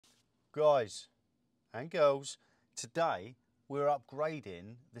Guys and girls, today we're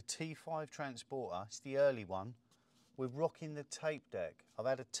upgrading the T5 Transporter. It's the early one. We're rocking the tape deck. I've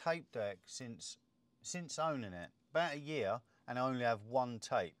had a tape deck since owning it, about a year, and I only have one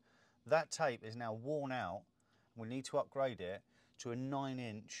tape. That tape is now worn out. We need to upgrade it to a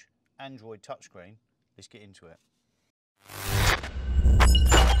 9-inch Android touchscreen. Let's get into it.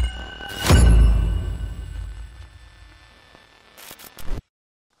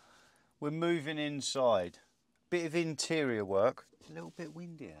 We're moving inside. Bit of interior work. It's a little bit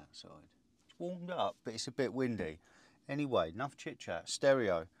windy outside. It's warmed up, but it's a bit windy. Anyway, enough chit chat.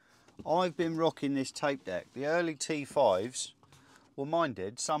 Stereo. I've been rocking this tape deck. The early T5s, well, mine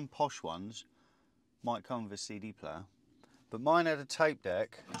did. Some posh ones might come with a CD player, but mine had a tape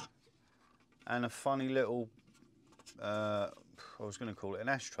deck and a funny little, I was going to call it an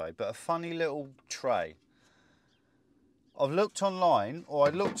ashtray, but a funny little tray. I've looked online, or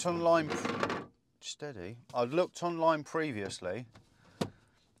I looked online, I've looked online previously,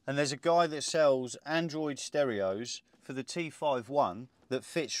 and there's a guy that sells Android stereos for the T5-1 that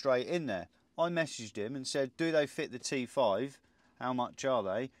fit straight in there. I messaged him and said, do they fit the T5? How much are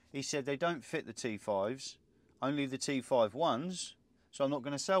they? He said they don't fit the T5s, only the T5-1s, so I'm not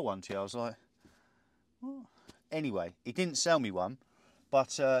going to sell one to you. I was like, what? Anyway, he didn't sell me one,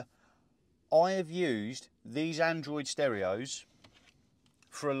 but I have used these Android stereos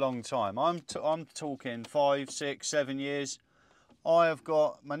for a long time. I'm talking 5, 6, 7 years. I have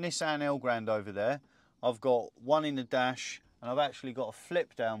got my Nissan Elgrand over there. I've got one in the dash, and I've actually got a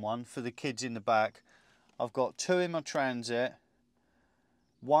flip down one for the kids in the back. I've got 2 in my Transit,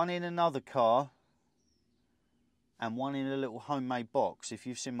 1 in another car, and 1 in a little homemade box. If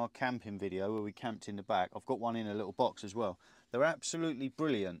you've seen my camping video where we camped in the back, I've got 1 in a little box as well. They're absolutely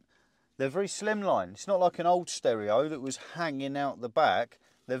brilliant. They're very slimline. It's not like an old stereo that was hanging out the back.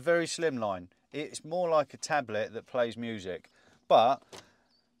 They're very slimline. It's more like a tablet that plays music, but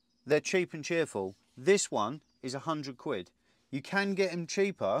they're cheap and cheerful. This one is 100 quid. You can get them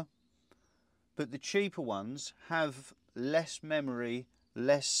cheaper, but the cheaper ones have less memory,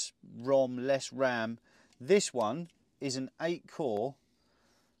 less ROM, less RAM. This one is an 8-core,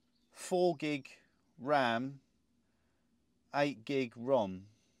 4 gig RAM, 8 gig ROM.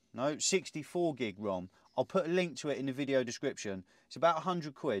 No, 64 gig ROM. I'll put a link to it in the video description. It's about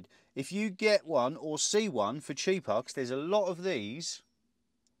 100 quid. If you get one or see one for cheaper, because there's a lot of these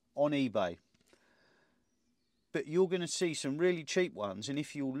on eBay, but you're going to see some really cheap ones, and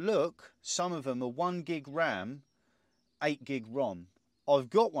if you look, some of them are 1 gig RAM, 8 gig ROM. I've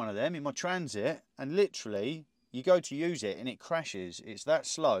got one of them in my Transit, and literally you go to use it and it crashes. It's that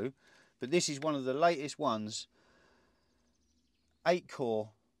slow, but this is one of the latest ones. 8 core,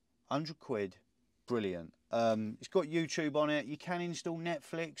 100 quid, brilliant. It's got YouTube on it. You can install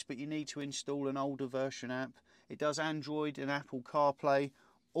Netflix, but you need to install an older version app. It does Android and Apple CarPlay,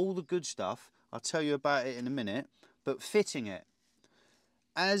 all the good stuff. I'll tell you about it in a minute. But fitting it,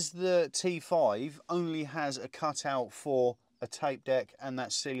 as the T5 only has a cutout for a tape deck and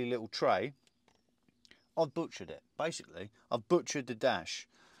that silly little tray, I've butchered it. Basically, I've butchered the dash.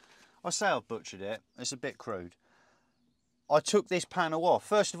 I say I've butchered it, it's a bit crude. I took this panel off.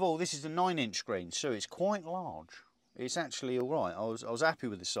 First of all, this is a 9-inch screen, so it's quite large. It's actually all right. I was happy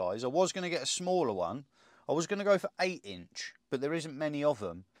with the size. I was going to get a smaller one. I was going to go for 8-inch, but there isn't many of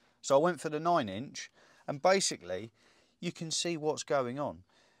them. So I went for the 9-inch, and basically, you can see what's going on.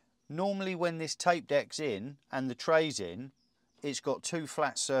 Normally when this tape deck's in and the tray's in, it's got 2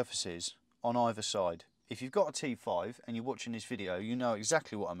 flat surfaces on either side. If you've got a T5 and you're watching this video, you know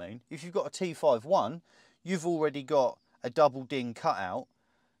exactly what I mean. If you've got a T5-1, you've already got a double ding cutout.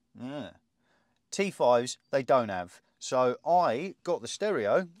 T5s, they don't have. So I got the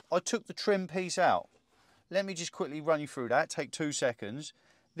stereo, I took the trim piece out. Let me just quickly run you through that, take 2 seconds.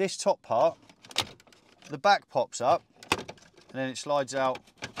 This top part, the back pops up, and then it slides out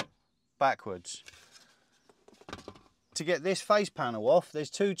backwards. To get this face panel off,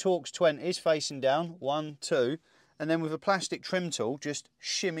 there's 2 Torx 20s facing down, 1, 2, and then with a plastic trim tool, just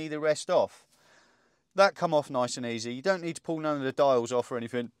shimmy the rest off. That come off nice and easy. You don't need to pull none of the dials off or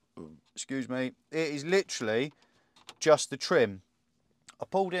anything. Excuse me. It is literally just the trim. I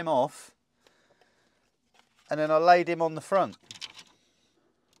pulled him off, and then I laid him on the front.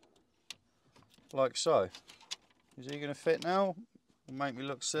 Like so. Is he going to fit now? Will make me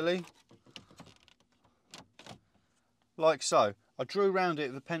look silly. Like so. I drew around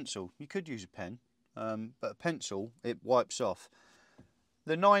it with a pencil. You could use a pen, but a pencil, it wipes off.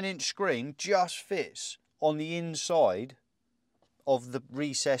 The 9-inch screen just fits on the inside of the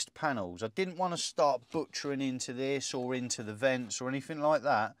recessed panels. I didn't want to start butchering into this or into the vents or anything like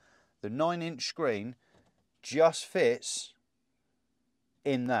that. The 9-inch screen just fits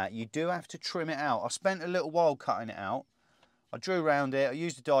in that. You do have to trim it out. I spent a little while cutting it out. I drew around it, I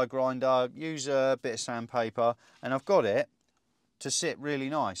used a die grinder, used a bit of sandpaper, and I've got it to sit really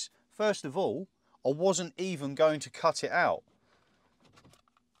nice. First of all, I wasn't even going to cut it out.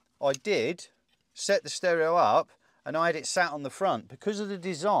 I did set the stereo up and I had it sat on the front. Because of the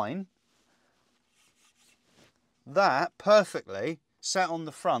design, that perfectly sat on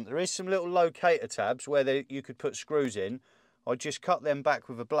the front. There is some little locator tabs where you could put screws in. I just cut them back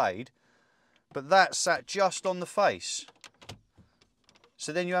with a blade, but that sat just on the face.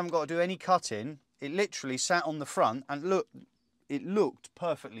 So then you haven't got to do any cutting. It literally sat on the front and look, it looked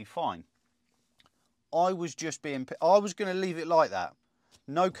perfectly fine. I was going to leave it like that.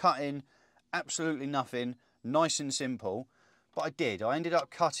 No cutting, absolutely nothing, nice and simple. But I did. I ended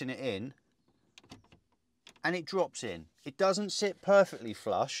up cutting it in and it drops in. It doesn't sit perfectly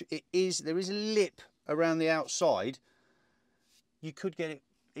flush. There is a lip around the outside. You could get it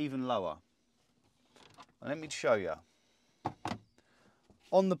even lower. Let me show you.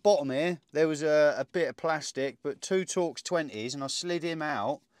 On the bottom here, there was a bit of plastic, but 2 Torx 20s, and I slid him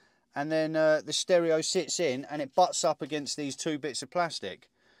out, and then the stereo sits in, and it butts up against these 2 bits of plastic.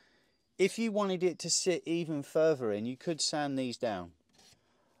 If you wanted it to sit even further in, you could sand these down.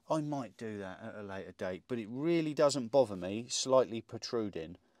 I might do that at a later date, but it really doesn't bother me, slightly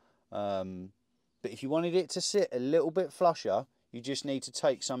protruding. But if you wanted it to sit a little bit flusher, you just need to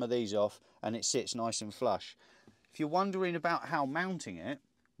take some of these off, and it sits nice and flush. If you're wondering about how mounting it,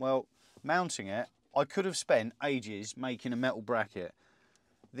 well, mounting it, I could have spent ages making a metal bracket.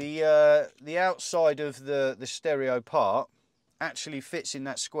 The outside of the stereo part actually fits in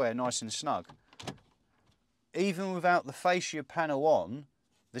that square nice and snug. Even without the fascia panel on,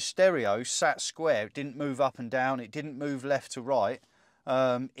 the stereo sat square. It didn't move up and down, it didn't move left to right.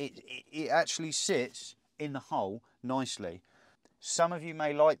 It actually sits in the hole nicely. Some of you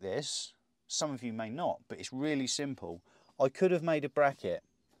may like this, some of you may not, but it's really simple. I could have made a bracket.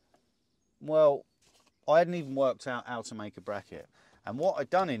 Well, I hadn't even worked out how to make a bracket. And what I've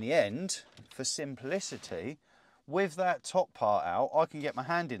done in the end, for simplicity, with that top part out, I can get my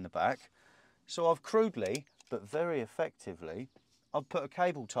hand in the back. So I've crudely, but very effectively, I've put a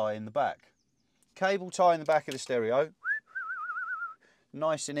cable tie in the back. Cable tie in the back of the stereo,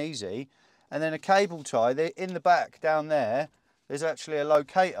 nice and easy. And then a cable tie, in the back down there, there's actually a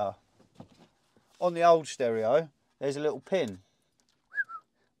locator. On the old stereo, there's a little pin.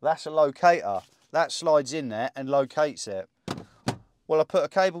 That's a locator. That slides in there and locates it. Well, I put a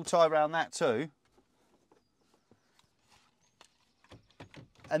cable tie around that too.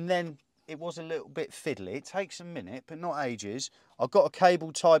 And then it was a little bit fiddly. It takes a minute, but not ages. I've got a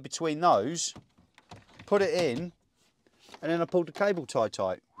cable tie between those, put it in, and then I pulled the cable tie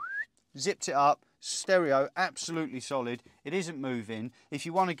tight. Zipped it up, stereo absolutely solid. It isn't moving. If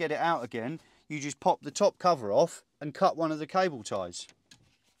you want to get it out again, you just pop the top cover off and cut one of the cable ties.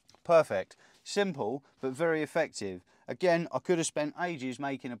 Perfect. Simple, but very effective. Again, I could have spent ages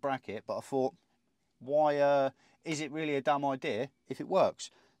making a bracket, but I thought, why is it really a dumb idea if it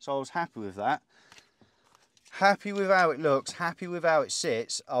works? So I was happy with that. Happy with how it looks, happy with how it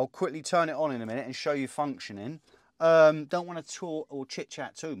sits. I'll quickly turn it on in a minute and show you functioning. Don't want to talk or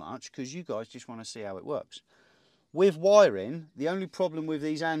chit-chat too much because you guys just want to see how it works. With wiring, the only problem with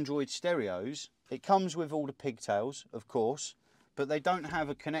these Android stereos, it comes with all the pigtails, of course, but they don't have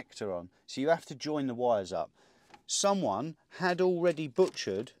a connector on, so you have to join the wires up. Someone had already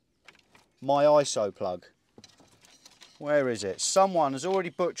butchered my ISO plug. Where is it? Someone has already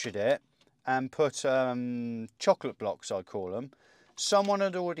butchered it and put chocolate blocks, I call them. Someone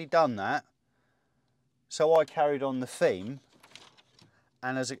had already done that, so I carried on the theme.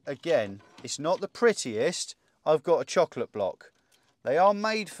 And again, it's not the prettiest. I've got a chocolate block. They are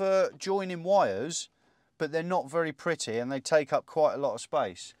made for joining wires, but they're not very pretty and they take up quite a lot of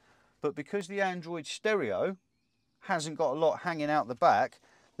space. But because the Android stereo hasn't got a lot hanging out the back,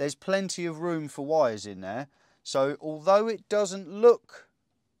 there's plenty of room for wires in there. So although it doesn't look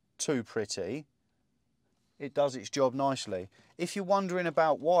too pretty, it does its job nicely. If you're wondering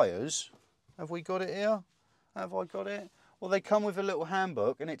about wires, have we got it here? Have I got it? Well, they come with a little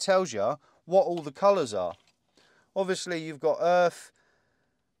handbook and it tells you what all the colours are. Obviously you've got earth,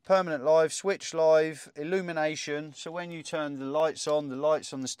 permanent live, switch live, illumination. So when you turn the lights on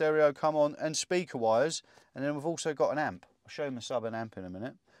the stereo come on, and speaker wires. And then we've also got an amp. I'll show you my sub and amp in a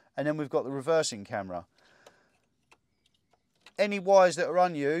minute. And then we've got the reversing camera. Any wires that are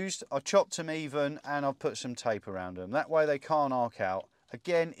unused, I chopped them even and I've put some tape around them. That way they can't arc out.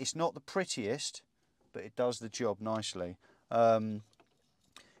 Again, it's not the prettiest, but it does the job nicely.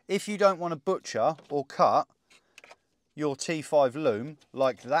 If you don't want to butcher or cut your T5 loom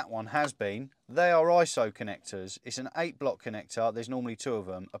like that one has been, they are ISO connectors. It's an 8-block connector. There's normally 2 of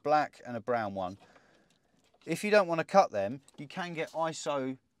them, a black and a brown one. If you don't want to cut them, you can get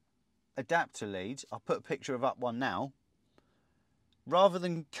ISO adapter leads. I'll put a picture of up one now. Rather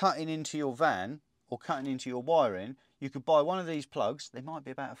than cutting into your van or cutting into your wiring, you could buy one of these plugs. They might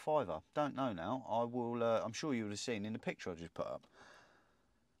be about a £5. Don't know now. I will. I'm sure you would have seen in the picture I just put up.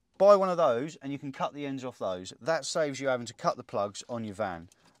 Buy one of those and you can cut the ends off those. That saves you having to cut the plugs on your van.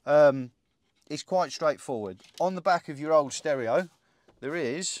 It's quite straightforward. On the back of your old stereo, there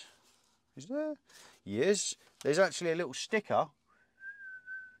is there? Yes, there's actually a little sticker.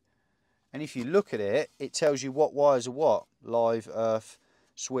 And if you look at it, it tells you what wires are what. Live, earth,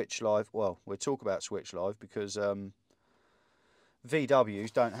 switch live. Well, we'll talk about switch live because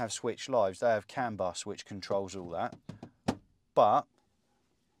VWs don't have switch lives. They have CAN bus, which controls all that. But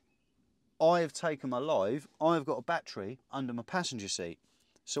I have taken my live, I've got a battery under my passenger seat.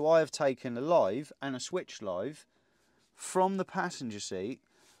 So I have taken a live and a switch live from the passenger seat,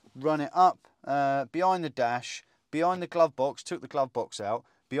 run it up behind the dash, behind the glove box, took the glove box out.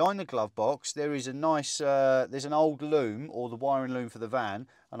 Behind the glove box there is a nice, there's an old loom or the wiring loom for the van,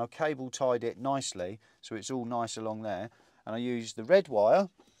 and I've cable tied it nicely so it's all nice along there. And I use the red wire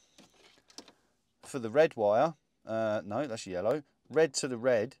for the red wire, no that's yellow, red to the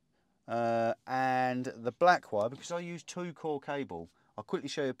red, and the black wire because I use 2-core cable. I'll quickly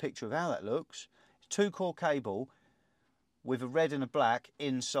show you a picture of how that looks. 2-core cable with a red and a black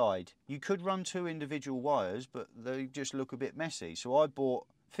inside. You could run 2 individual wires, but they just look a bit messy. So I bought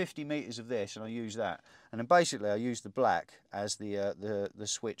 50 meters of this and I use that. And then basically I use the black as the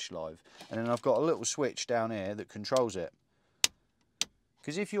switch live. And then I've got a little switch down here that controls it.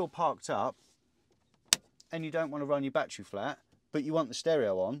 Because if you're parked up and you don't want to run your battery flat, but you want the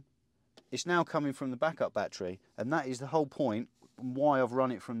stereo on, it's now coming from the backup battery. And that is the whole point why I've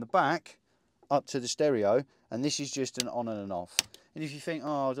run it from the back up to the stereo, and this is just an on and an off. And if you think,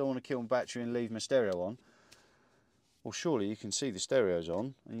 oh, I don't want to kill my battery and leave my stereo on, well, surely you can see the stereo's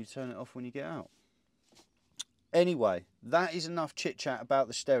on and you turn it off when you get out. Anyway, that is enough chit chat about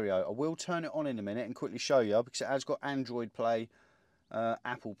the stereo. I will turn it on in a minute and quickly show you because it has got Android Play,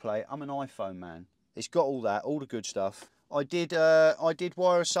 Apple Play. I'm an iPhone man. It's got all that, all the good stuff. I did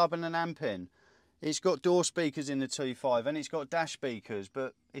wire a sub and an amp in. It's got door speakers in the T5 and it's got dash speakers,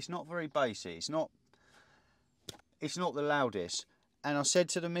 but it's not very bassy. It's not the loudest. And I said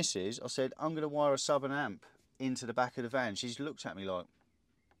to the missus, I said, I'm going to wire a sub and amp into the back of the van. She's looked at me like,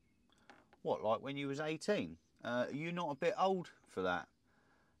 what, like when you was 18? You're not a bit old for that?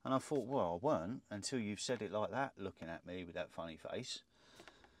 And I thought, well, I weren't until you've said it like that, looking at me with that funny face.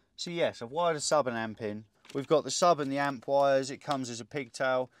 So yes, I've wired a sub and amp in. We've got the sub and the amp wires. It comes as a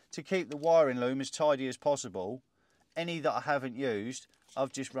pigtail. To keep the wiring loom as tidy as possible, any that I haven't used,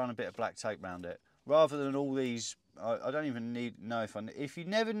 I've just run a bit of black tape around it. Rather than all these, I don't even know if you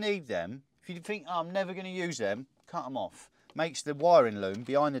never need them, if you think, oh, I'm never going to use them, cut them off. Makes the wiring loom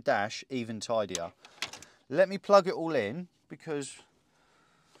behind the dash even tidier. Let me plug it all in because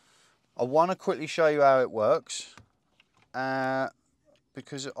I want to quickly show you how it works.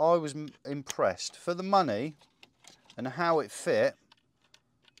 Because I was impressed. For the money and how it fit,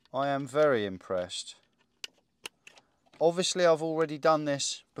 I am very impressed. Obviously I've already done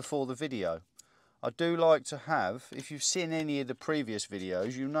this before the video. I do like to have, if you've seen any of the previous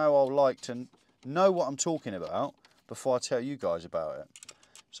videos, you know I'll like to know what I'm talking about before I tell you guys about it.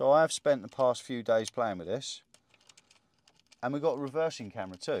 So I have spent the past few days playing with this. And we've got a reversing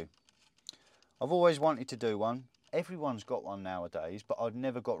camera too. I've always wanted to do one. Everyone's got one nowadays, but I've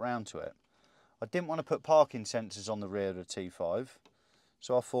never got round to it. I didn't want to put parking sensors on the rear of the T5,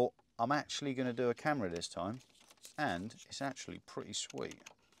 so I thought I'm actually going to do a camera this time, and it's actually pretty sweet.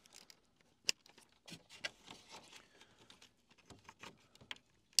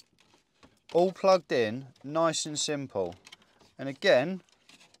 All plugged in, nice and simple. And again,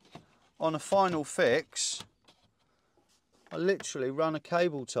 on a final fix, I literally run a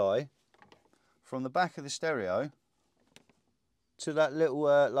cable tie from the back of the stereo to that little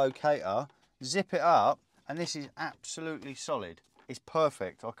locator, zip it up, and this is absolutely solid. It's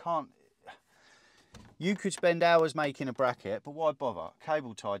perfect. I can't... You could spend hours making a bracket, but why bother?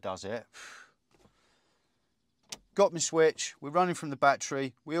 Cable tie does it. Got my switch. We're running from the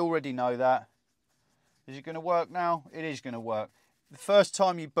battery. We already know that. Is it going to work now? It is going to work. The first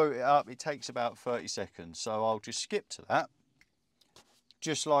time you boot it up, it takes about 30 seconds, so I'll just skip to that.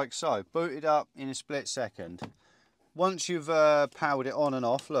 Just like so. Boot it up in a split second. Once you've powered it on and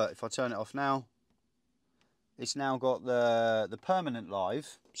off, look, if I turn it off now, it's now got the permanent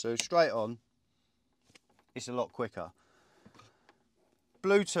live, So straight on, it's a lot quicker.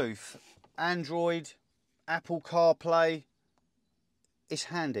 Bluetooth, Android, Apple CarPlay, it's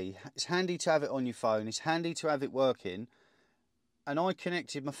handy. It's handy to have it on your phone. It's handy to have it working. And I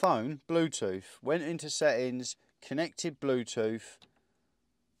connected my phone, Bluetooth, went into settings, connected Bluetooth.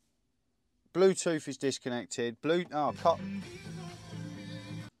 Bluetooth is disconnected.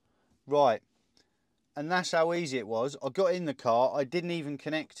 Right. And that's how easy it was. I got in the car, I didn't even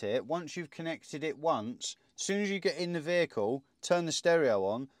connect it. Once you've connected it once, as soon as you get in the vehicle, turn the stereo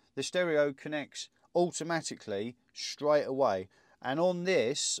on, the stereo connects automatically straight away. And on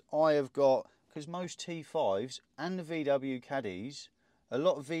this, I have got, because most T5s and the VW Caddies, a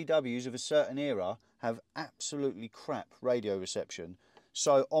lot of VWs of a certain era have absolutely crap radio reception.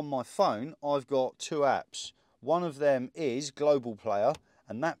 So on my phone, I've got 2 apps. One of them is Global Player,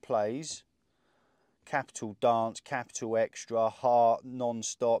 and that plays Capital Dance, Capital Extra, Heart,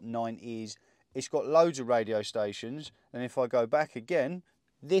 Non-Stop, 90s. It's got loads of radio stations. And if I go back again,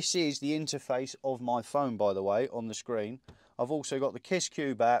 this is the interface of my phone, by the way, on the screen. I've also got the Kiss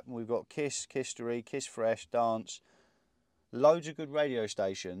Cube app. We've got Kiss, Kisstory, Kiss Fresh, Dance. Loads of good radio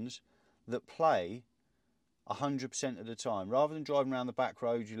stations that play 100% of the time. Rather than driving around the back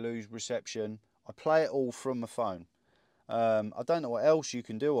road, you lose reception. I play it all from my phone. I don't know what else you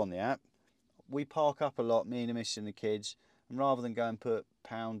can do on the app. We park up a lot, me and the missus and the kids, and rather than go and put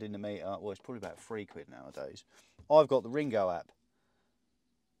 £1 in the meter, well, it's probably about £3 nowadays, I've got the Ringo app.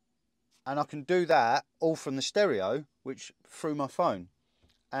 And I can do that all from the stereo, which through my phone.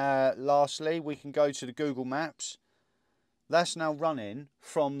 Lastly, we can go to the Google Maps. That's now running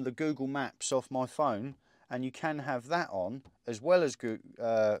from the Google Maps off my phone, and you can have that on as well as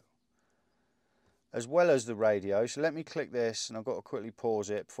the radio. So let me click this, and I've got to quickly pause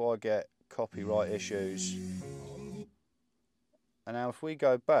it before I get copyright issues. And now if we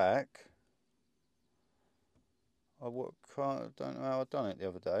go back, I don't know how I've done it the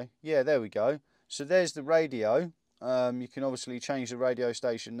other day. Yeah, there we go. So there's the radio. You can obviously change the radio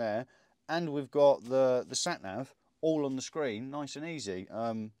station there, and we've got the sat nav all on the screen, nice and easy.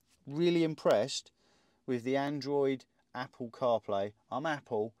 Really impressed with the Android Apple CarPlay. I'm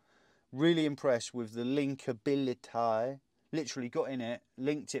Apple. Really impressed with the linkability. Literally got in it,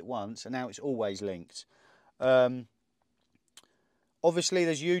 linked it once, and now it's always linked. Obviously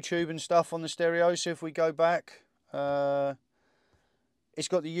there's YouTube and stuff on the stereo, so if we go back, it's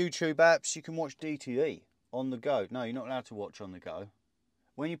got the YouTube apps. You can watch DTE on the go. No, you're not allowed to watch on the go.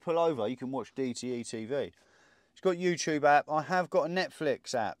 When you pull over, you can watch DTE TV. It's got YouTube app. I have got a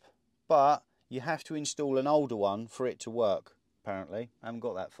Netflix app, but you have to install an older one for it to work, apparently. I haven't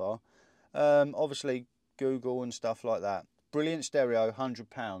got that far. Obviously Google and stuff like that. Brilliant stereo,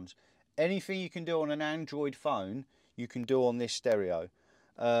 £100. Anything you can do on an Android phone, you can do on this stereo.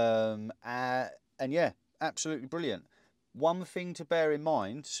 And yeah, absolutely brilliant. One thing to bear in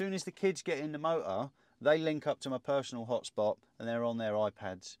mind, as soon as the kids get in the motor, they link up to my personal hotspot and they're on their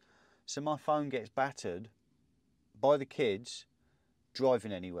iPads. So my phone gets battered by the kids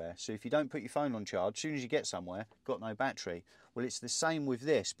driving anywhere. So if you don't put your phone on charge, as soon as you get somewhere, got no battery. Well, it's the same with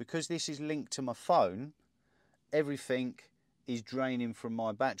this. Because this is linked to my phone, everything is draining from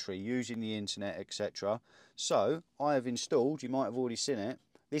my battery using the internet, etc. So I have installed, you might have already seen it,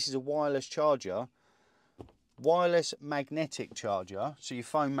 this is a wireless charger, wireless magnetic charger. So your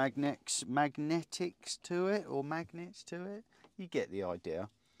phone magnetics to it, or magnets to it, you get the idea.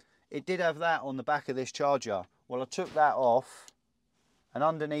 It did have that on the back of this charger. Well, I took that off, and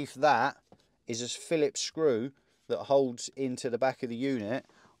underneath that is a Phillips screw that holds into the back of the unit.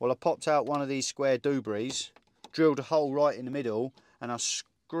 Well, I popped out one of these square dooblies, drilled a hole right in the middle, and I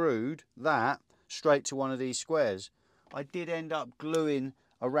screwed that straight to one of these squares. I did end up gluing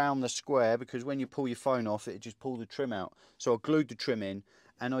around the square, because when you pull your phone off, it just pull the trim out. So I glued the trim in,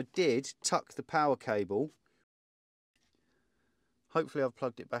 and I did tuck the power cable. Hopefully I've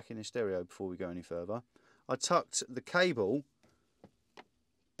plugged it back in the stereo before we go any further. I tucked the cable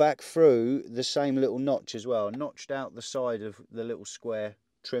back through the same little notch as well. I notched out the side of the little square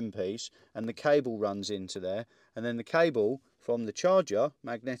trim piece, and the cable runs into there, and then the cable from the charger,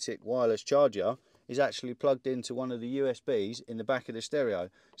 magnetic wireless charger, is actually plugged into one of the USBs in the back of the stereo.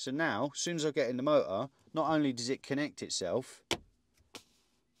 So now, as soon as I get in the motor, not only does it connect itself,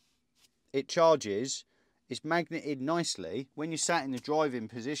 it charges, it's magneted nicely. When you're sat in the driving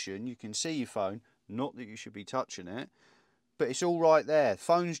position, you can see your phone, not that you should be touching it, but it's all right there.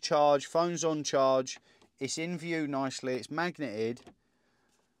 Phone's charged, phone's on charge, it's in view nicely, it's magneted.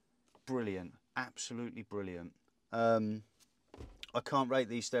 Brilliant, absolutely brilliant. I can't rate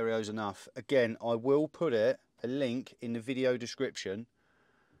these stereos enough. Again, I will put a link in the video description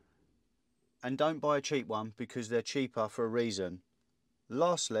and don't buy a cheap one because they're cheaper for a reason.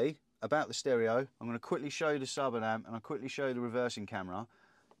 Lastly, about the stereo, I'm going to quickly show you the sub and amp, and I'll quickly show you the reversing camera.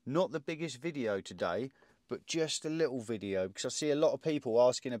 Not the biggest video today, but just a little video, because I see a lot of people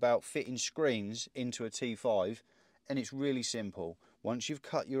asking about fitting screens into a T5, and it's really simple. Once you've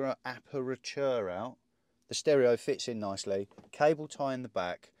cut your aperture out, the stereo fits in nicely, cable tie in the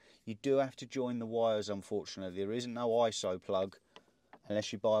back. You do have to join the wires, unfortunately. There isn't no ISO plug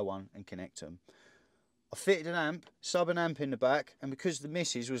unless you buy one and connect them. I fitted an amp, sub and amp in the back, and because the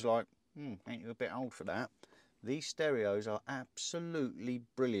missus was like, ain't you a bit old for that? These stereos are absolutely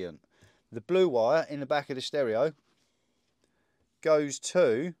brilliant. The blue wire in the back of the stereo goes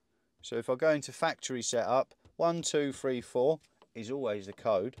to, so if I go into factory setup, 1, 2, 3, 4 is always the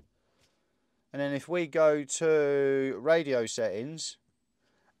code. And then if we go to radio settings,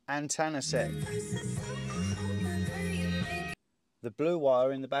 antenna settings, the blue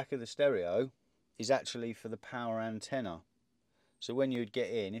wire in the back of the stereo is actually for the power antenna. So when you would get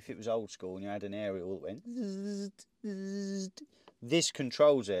in, if it was old school and you had an aerial that went zzz, zzz, this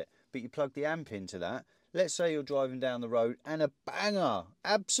controls it, but you plug the amp into that. Let's say you're driving down the road and a banger,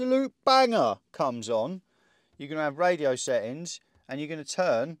 absolute banger comes on. You're going to have radio settings and you're going to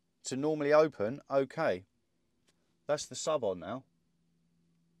turn to normally open, okay. That's the sub on now.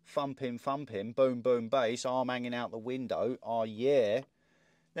 Thumping, boom, boom, bass, arm hanging out the window, oh yeah.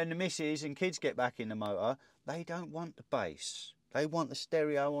 Then the missus and kids get back in the motor, they don't want the bass. They want the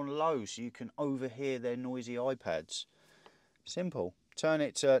stereo on low so you can overhear their noisy iPads. Simple. Turn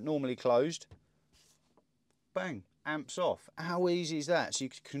it to normally closed. Bang, amps off. How easy is that? So you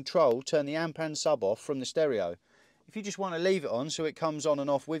can control, turn the amp and sub off from the stereo. If you just want to leave it on so it comes on and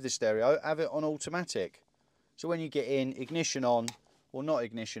off with the stereo, have it on automatic. So when you get in, ignition on, or not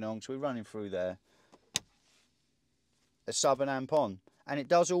ignition on, so we're running through there. A sub and amp on. And it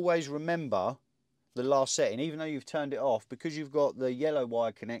does always remember the last setting, even though you've turned it off, because you've got the yellow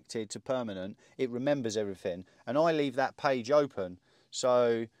wire connected to permanent, it remembers everything. And I leave that page open.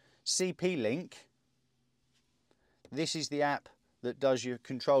 So CP Link, this is the app that does your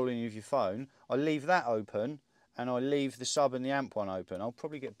controlling of your phone. I leave that open and I leave the sub and the amp one open. I'll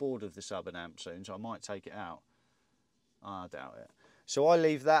probably get bored of the sub and amp soon, so I might take it out. I doubt it. So I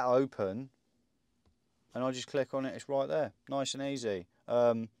leave that open and I just click on it, it's right there. Nice and easy.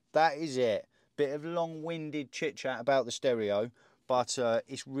 That is it. Bit of long-winded chit-chat about the stereo, but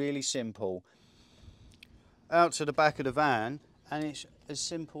it's really simple. Out to the back of the van, and it's as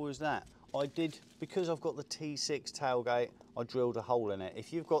simple as that. Because I've got the T6 tailgate, I drilled a hole in it.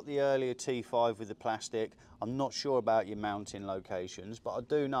 If you've got the earlier T5 with the plastic, I'm not sure about your mounting locations, but I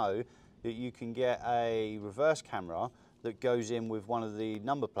do know that you can get a reverse camera that goes in with one of the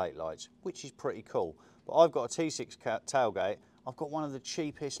number plate lights, which is pretty cool. But I've got a T6 tailgate. I've got one of the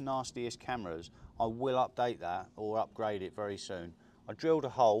cheapest, nastiest cameras. I will update that or upgrade it very soon. I drilled a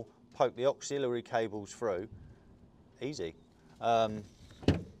hole, poked the auxiliary cables through, easy. And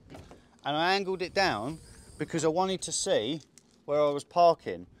I angled it down because I wanted to see where I was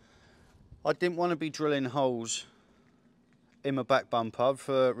parking. I didn't want to be drilling holes in my back bumper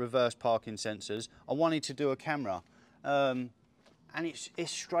for reverse parking sensors. I wanted to do a camera. And it's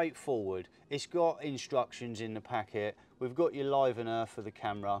straightforward. It's got instructions in the packet. We've got your livener for the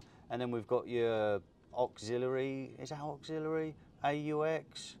camera, and then we've got your auxiliary. Is that auxiliary?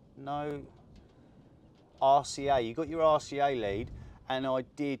 AUX? No. RCA. You've got your RCA lead, and I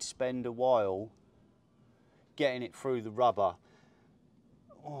did spend a while getting it through the rubber.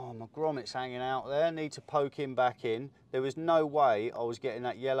 Oh, my grommet's hanging out there. Need to poke him back in. There was no way I was getting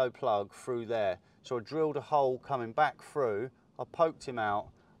that yellow plug through there. So I drilled a hole coming back through. I poked him out.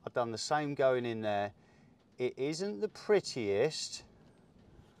 I've done the same going in there. It isn't the prettiest,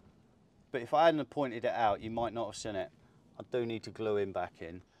 but if I hadn't pointed it out, you might not have seen it. I do need to glue him back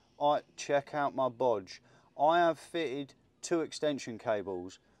in. Check out my bodge. I have fitted 2 extension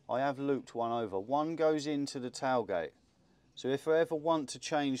cables. I have looped one over. One goes into the tailgate. So if I ever want to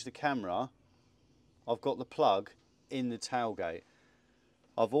change the camera, I've got the plug in the tailgate.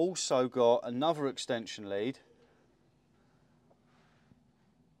 I've also got another extension lead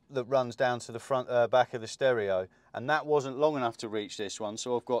that runs down to the front back of the stereo, and that wasn't long enough to reach this one,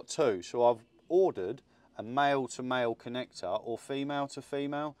 so I've got 2. So I've ordered a male to male connector or female to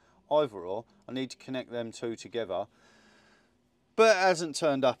female, either or. I need to connect them 2 together, but it hasn't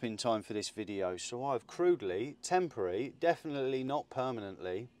turned up in time for this video, so I've crudely, temporary, definitely not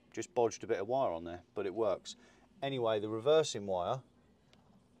permanently, just bodged a bit of wire on there, but it works. Anyway, the reversing wire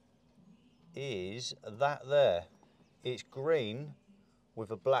is that there. It's green with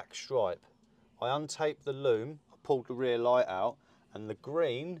a black stripe. I untaped the loom, I pulled the rear light out, and the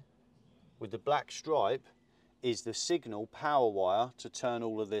green with the black stripe is the signal power wire to turn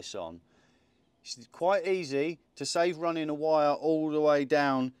all of this on. It's quite easy to save running a wire all the way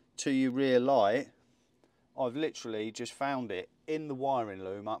down to your rear light. I've literally just found it in the wiring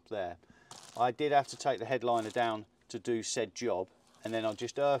loom up there. I did have to take the headliner down to do said job, and then I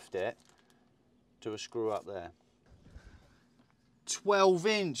just earthed it to a screw up there.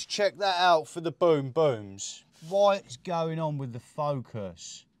 12-inch, check that out for the boom booms. What's going on with the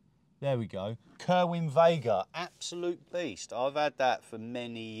focus? There we go. Kerwin Vega, absolute beast. I've had that for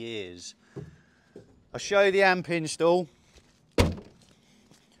many years. I'll show you the amp install. I'll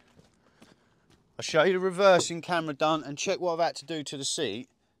show you the reversing camera done, and check what I've had to do to the seat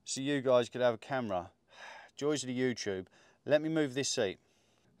so you guys could have a camera. Joys of the YouTube. Let me move this seat.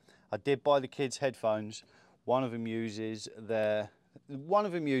 I did buy the kids headphones. One of them uses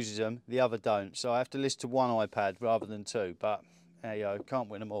them, the other don't. So I have to listen to one iPad rather than two, but there you go, can't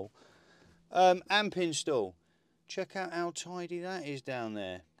win them all. Amp install. Check out how tidy that is down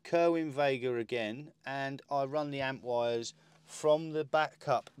there. Kerwin Vega again, and I run the amp wires from the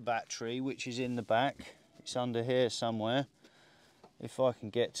backup battery, which is in the back. It's under here somewhere, if I can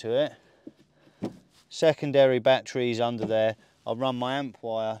get to it. Secondary battery is under there. I run my amp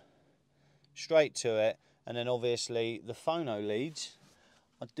wire straight to it, and then obviously the phono leads.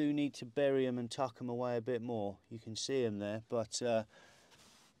 I do need to bury them and tuck them away a bit more. You can see them there, but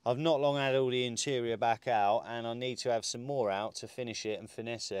I've not long had all the interior back out, and I need to have some more out to finish it and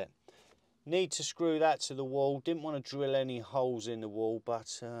finesse it. Need to screw that to the wall. Didn't want to drill any holes in the wall,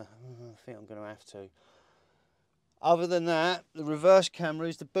 but I think I'm going to have to. Other than that, the reverse camera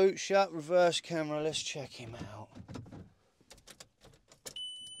is the boot shut reverse camera. Let's check him out.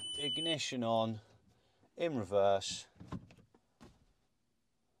 Ignition on, in reverse.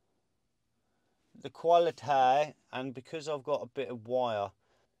 The quality, and because I've got a bit of wire,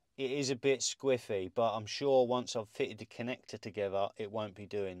 it is a bit squiffy, but I'm sure once I've fitted the connector together, it won't be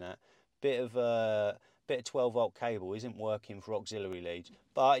doing that. Bit of 12-volt cable isn't working for auxiliary leads,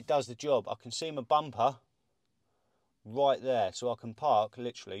 but it does the job. I can see my bumper right there, so I can park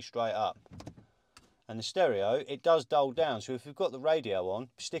literally straight up. And the stereo, it does dull down, so if we've got the radio on,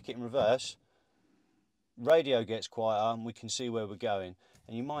 stick it in reverse, radio gets quieter and we can see where we're going.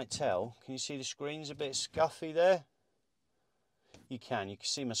 And you might tell, can you see the screen's a bit scuffy there? You can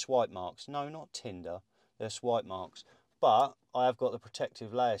see my swipe marks. No, not Tinder, they're swipe marks. But I have got the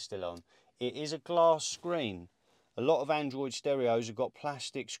protective layer still on. It is a glass screen. A lot of Android stereos have got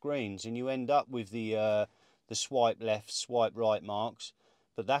plastic screens, and you end up with the swipe left, swipe right marks.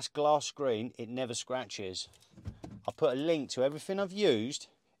 But that's glass screen, it never scratches. I'll put a link to everything I've used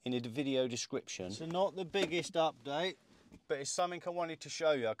in the video description. So not the biggest update, but it's something I wanted to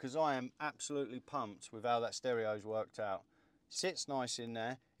show you because I am absolutely pumped with how that stereo's worked out. Sits nice in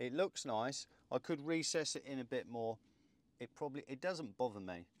there, it looks nice. I could recess it in a bit more. It doesn't bother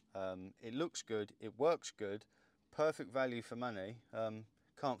me. It looks good, it works good, perfect value for money.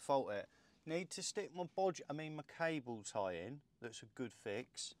 Can't fault it. Need to stick my my cable tie in. That's a good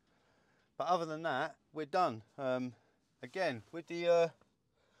fix. But other than that, we're done. Again, with the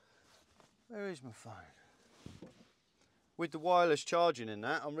where is my phone? With the wireless charging in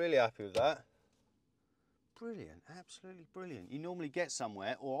that, I'm really happy with that. Brilliant, absolutely brilliant. You normally get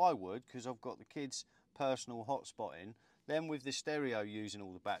somewhere, or I would, because I've got the kids' personal hotspot in. Then with the stereo using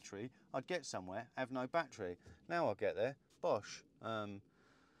all the battery, I'd get somewhere, have no battery. Now I'll get there, bosh.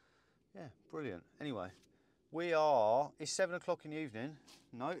 Yeah, brilliant. Anyway, it's 7 o'clock in the evening.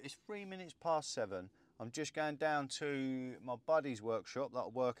 No, it's 3 minutes past 7. I'm just going down to my buddy's workshop that I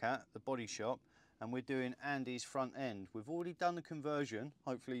work at, the body shop, and we're doing Andy's front end. We've already done the conversion,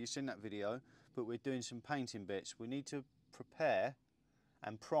 hopefully you've seen that video, but we're doing some painting bits. We need to prepare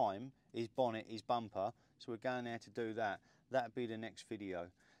and prime his bonnet, his bumper, so we're going there to do that. That'll be the next video.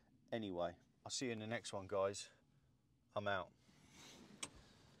 Anyway, I'll see you in the next one, guys. I'm out.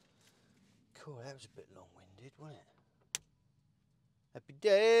 Cool, that was a bit long-winded, wasn't it? Happy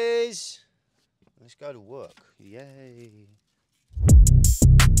days! Let's go to work. Yay!